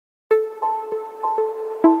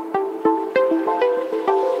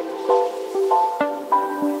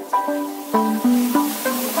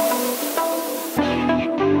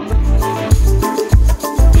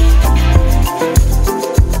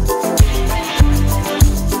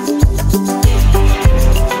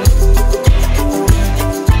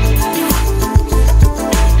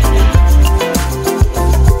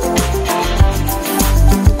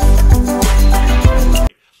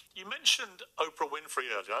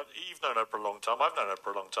you've known her for a long time. I've known her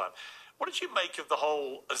for a long time. What did you make of the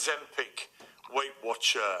whole Ozempic Weight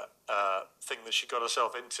Watcher thing that she got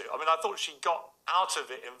herself into? I mean, I thought she got out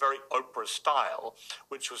of it in very Oprah style,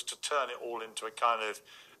 which was to turn it all into a kind of,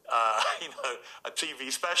 a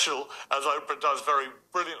TV special, as Oprah does very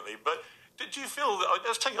brilliantly. But did you feel that?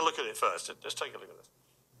 Let's take a look at it first. Let's take a look at this.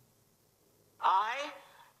 I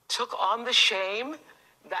took on the shame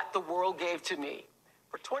that the world gave to me.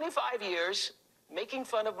 For 25 years, making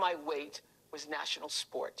fun of my weight was national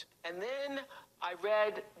sport. And then I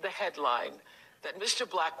read the headline that Mr.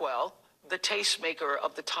 Blackwell, the tastemaker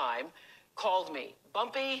of the time, called me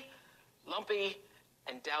bumpy, lumpy,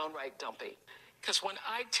 and downright dumpy. Because when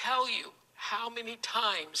I tell you how many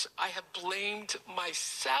times I have blamed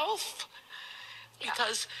myself,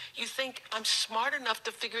 because you think I'm smart enough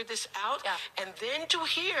to figure this out, and then to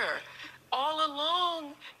hear all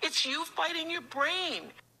along it's you fighting your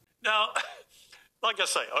brain. Now, like I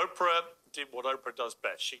say, Oprah did what Oprah does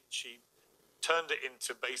best. She turned it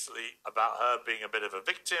into basically about her being a bit of a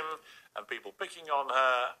victim and people picking on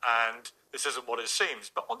her, and this isn't what it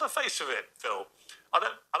seems. But on the face of it, Phil, I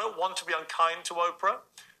don't want to be unkind to Oprah,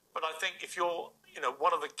 but I think if you're,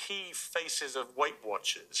 one of the key faces of Weight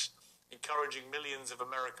Watchers, encouraging millions of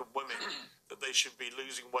American women that they should be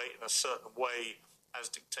losing weight in a certain way as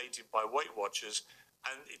dictated by Weight Watchers,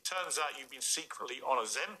 and it turns out you've been secretly on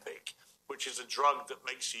Ozempic, which is a drug that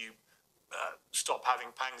makes you stop having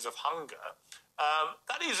pangs of hunger.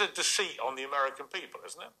 That is a deceit on the American people,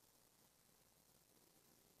 isn't it?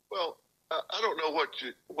 Well, I don't know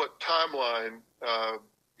what timeline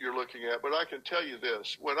you're looking at, but I can tell you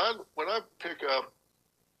this: when I pick up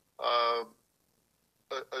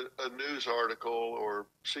a news article or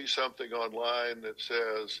see something online that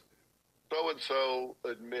says so and so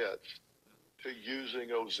admits to using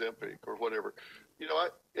Ozempic or whatever,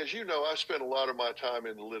 as you know, I spend a lot of my time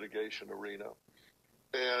in the litigation arena,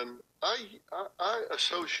 and I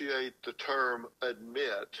associate the term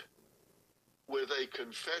admit with a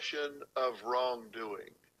confession of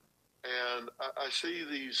wrongdoing. And I see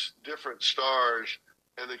these different stars,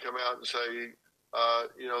 and they come out and say,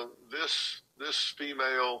 this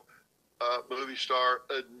female movie star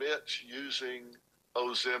admits using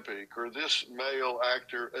Ozempic, or this male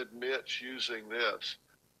actor admits using this.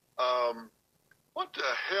 What the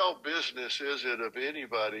hell business is it of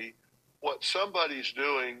anybody what somebody's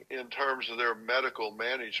doing in terms of their medical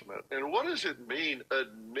management? And what does it mean,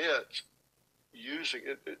 admit using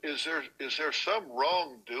it? Is there some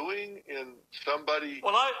wrongdoing in somebody?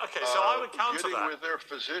 Well, I would counter getting that with their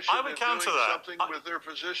physician. I would counter doing that. Something with their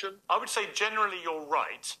physician. I would say generally you're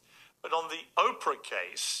right, but on the Oprah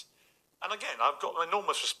case, and again, I've got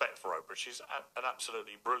enormous respect for Oprah. She's an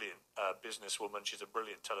absolutely brilliant businesswoman. She's a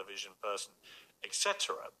brilliant television person,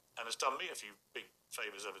 etc., and has done me a few big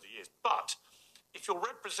favors over the years. But if you're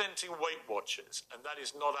representing Weight Watchers, and that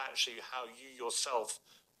is not actually how you yourself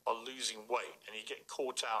are losing weight, and you get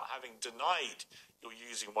caught out having denied you're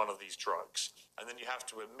using one of these drugs, and then you have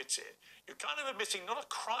to admit it, you're kind of admitting not a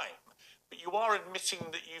crime, but you are admitting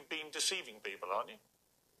that you've been deceiving people, aren't you?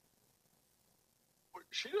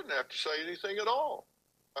 She didn't have to say anything at all.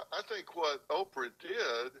 I think what Oprah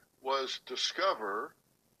did was discover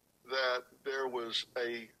that there was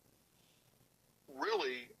a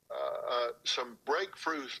really some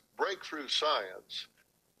breakthrough science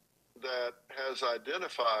that has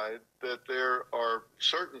identified that there are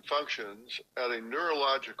certain functions at a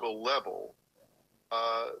neurological level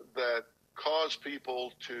that cause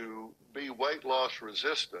people to be weight loss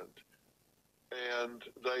resistant, and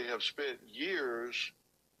they have spent years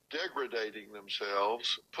degrading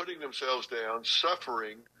themselves, putting themselves down,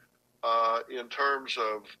 suffering in terms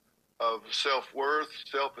of self-worth,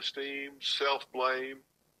 self-esteem, self-blame,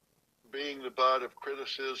 being the butt of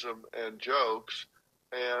criticism and jokes.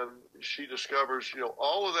 And she discovers,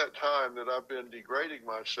 all of that time that I've been degrading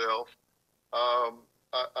myself,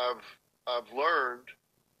 I've learned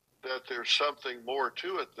that there's something more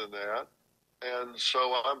to it than that. And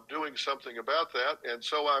so I'm doing something about that. And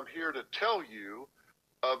so I'm here to tell you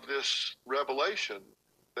of this revelation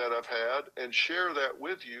that I've had and share that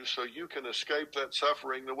with you so you can escape that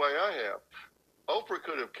suffering the way I have. Oprah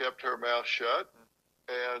could have kept her mouth shut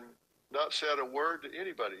and not said a word to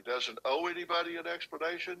anybody. Doesn't owe anybody an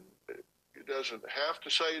explanation. It doesn't have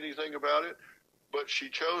to say anything about it. But she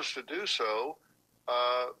chose to do so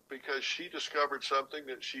because she discovered something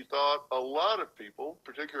that she thought a lot of people,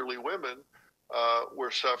 particularly women,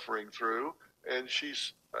 were suffering through. And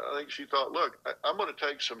I think she thought, look, I'm going to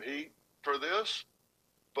take some heat for this,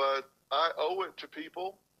 but I owe it to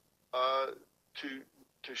people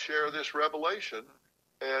to share this revelation.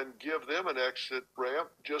 and give them an exit ramp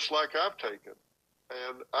just like I've taken.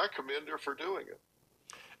 And I commend her for doing it.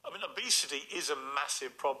 I mean, obesity is a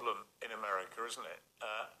massive problem in America, isn't it?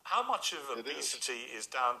 How much of obesity is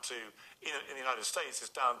down to, in the United States, is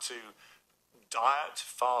down to diet,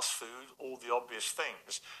 fast food, all the obvious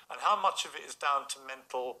things, and how much of it is down to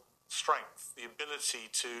mental strength, the ability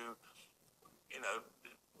to,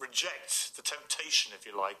 reject the temptation, if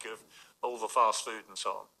you like, of all the fast food and so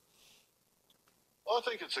on? Well, I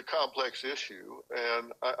think it's a complex issue,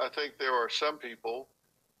 and I think there are some people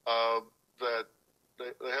that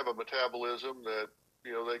they have a metabolism that,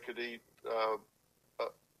 they could eat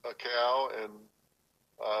a cow and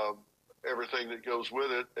everything that goes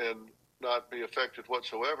with it and not be affected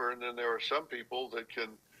whatsoever. And then there are some people that can,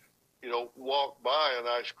 walk by an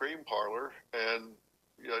ice cream parlor and,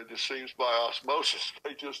 it just seems by osmosis,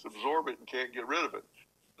 they just absorb it and can't get rid of it.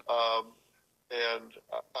 And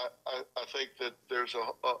I think that there's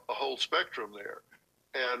a whole spectrum there.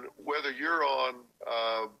 And whether you're on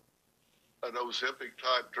an Ozempic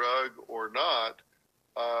type drug or not,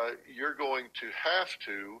 you're going to have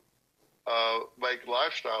to make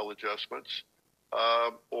lifestyle adjustments,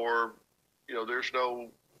 or there's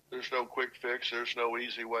no quick fix. There's no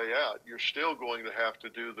easy way out. You're still going to have to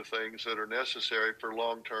do the things that are necessary for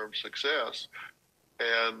long-term success.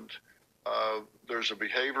 And there's a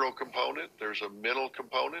behavioral component, there's a mental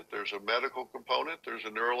component, there's a medical component, there's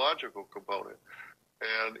a neurological component.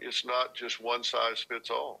 And it's not just one size fits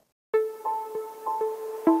all.